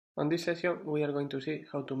On this session, we are going to see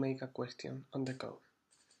how to make a question on the code.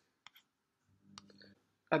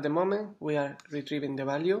 At the moment, we are retrieving the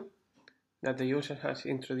value that the user has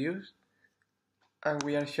introduced, and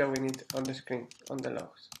we are showing it on the screen, on the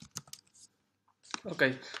logs.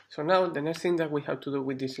 Okay, so now the next thing that we have to do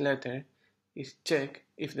with this letter is check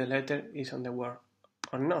if the letter is on the word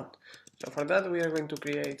or not. So for that, we are going to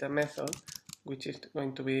create a method which is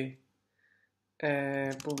going to be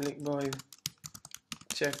public void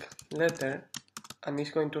check letter, and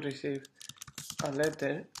it's going to receive a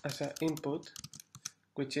letter as an input,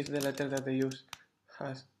 which is the letter that the user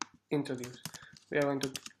has introduced. We are going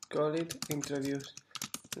to call it introduce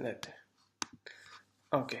letter.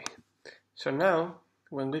 Okay, so now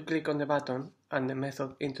when we click on the button and the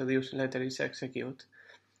method introduce letter is executed,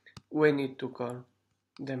 we need to call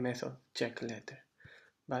the method check letter.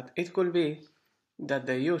 But it could be that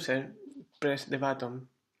the user pressed the button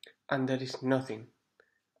and there is nothing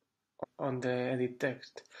on the edit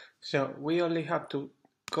text. So we only have to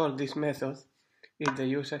call this method if the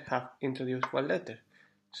user have introduced one letter.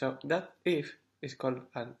 So that if is called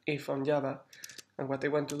an if on Java, and what I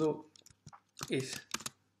want to do is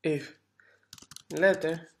if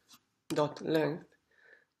letter dot length,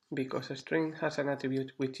 because a string has an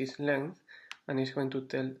attribute which is length and it's going to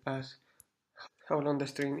tell us how long the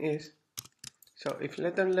string is. So if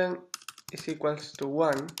letter length is equals to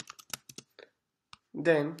 1,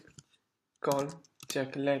 then call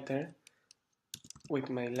check letter with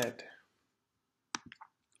my letter.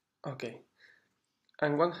 Okay,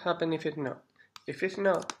 and what happens if it's not? If it's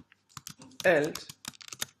not, else,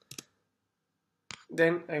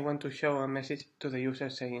 then I want to show a message to the user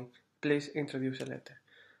saying, please introduce a letter.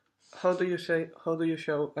 How do you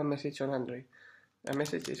show a message on Android? A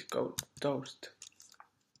message is called toast.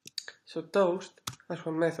 So toast has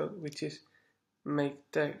one method which is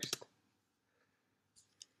make text.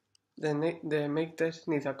 The make text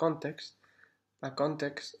needs a context. A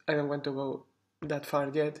context, I don't want to go that far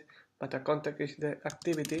yet, but a context is the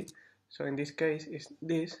activity. So in this case is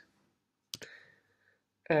this.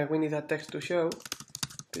 We need a text to show.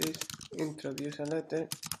 Please introduce a letter.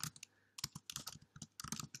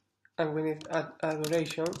 And we need a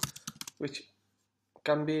duration, which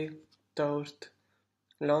can be toast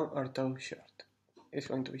long or toast short. It's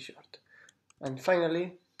going to be short. And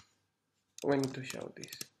finally, we need to show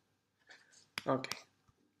this. Okay,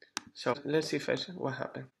 so let's see first what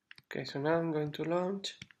happened. Okay, so now I'm going to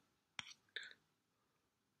launch.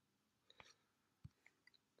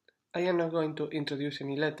 I am not going to introduce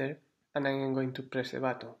any letter, and I am going to press the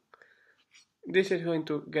button. This is going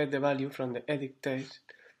to get the value from the edit text,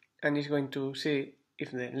 and it's going to see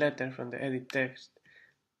if the letter from the edit text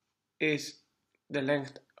is the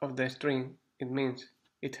length of the string. It means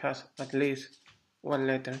it has at least one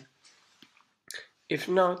letter. If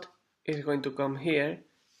not, it's going to come here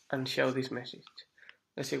and show this message.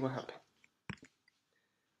 Let's see what happens.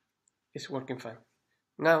 It's working fine.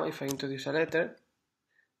 Now if I introduce a letter,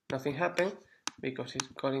 nothing happens because it's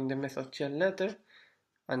calling the method check letter,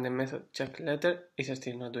 and the method check letter is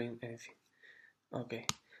still not doing anything. Okay,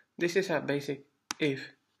 this is a basic if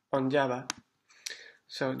on Java.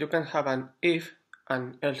 So you can have an if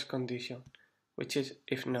and else condition, which is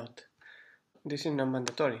if not. This is not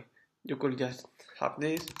mandatory. You could just have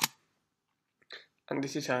this, and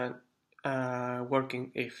this is a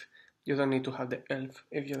working if. You don't need to have the else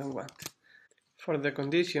if you don't want. For the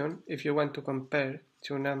condition, if you want to compare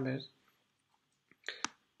two numbers,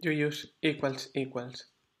 you use equals equals.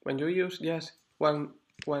 When you use just one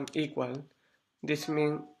equal, this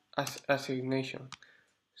means as assignation.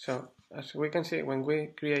 So as we can see, when we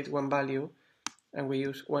create one value and we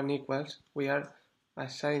use one equals, we are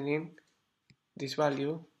assigning this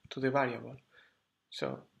value to the variable.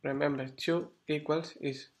 So remember, two equals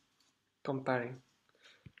is comparing.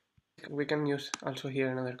 We can use also here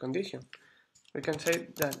another condition. We can say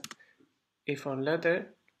that if our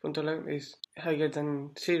letter .length is higher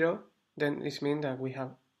than 0, then it means that we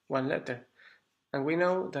have one letter. And we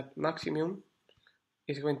know that maximum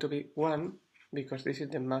is going to be 1 because this is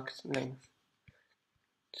the max length.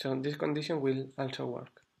 So this condition will also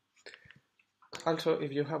work. Also,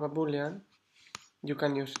 if you have a boolean, you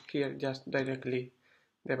can use here just directly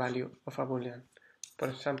the value of a boolean. For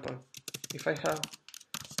example, if I have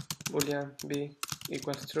boolean b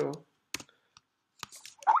equals true,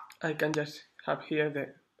 I can just have here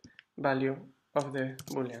the value of the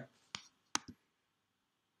boolean.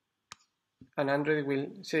 And Android will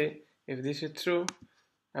say if this is true,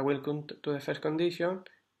 I will come to the first condition.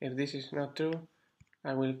 If this is not true,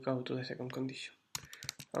 I will go to the second condition.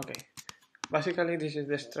 Okay, basically this is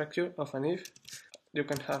the structure of an if. You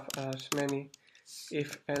can have as many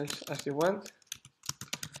if else as you want.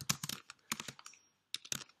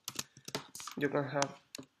 You can have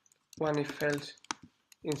one if else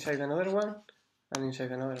inside another one and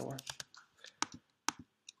inside another one.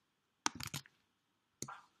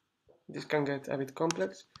 This can get a bit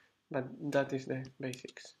complex, but that is the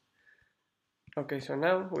basics. Okay, so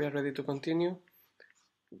now we are ready to continue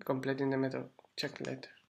completing the method check letter.